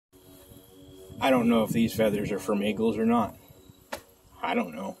I don't know if these feathers are from eagles or not. I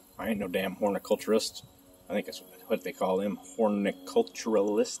don't know. I ain't no damn horticulturist. I think that's what they call them,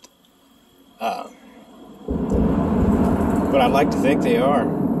 horticulturalist. But I'd like to think they are.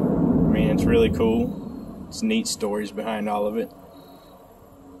 I mean, it's really cool. It's neat stories behind all of it.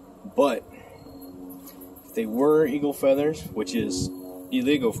 But if they were eagle feathers, which is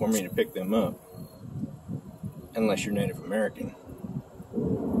illegal for me to pick them up, unless you're Native American.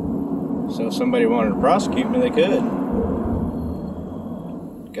 So if somebody wanted to prosecute me, they could.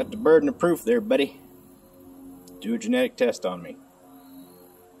 Got the burden of proof there, buddy. Do a genetic test on me.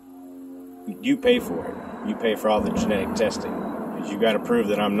 You pay for it. You pay for all the genetic testing. Because you got to prove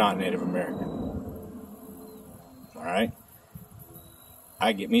that I'm not Native American. Alright?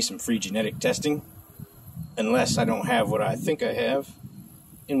 I get me some free genetic testing. Unless I don't have what I think I have.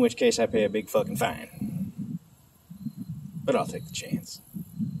 In which case I pay a big fucking fine. But I'll take the chance.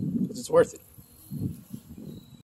 Because it's worth it.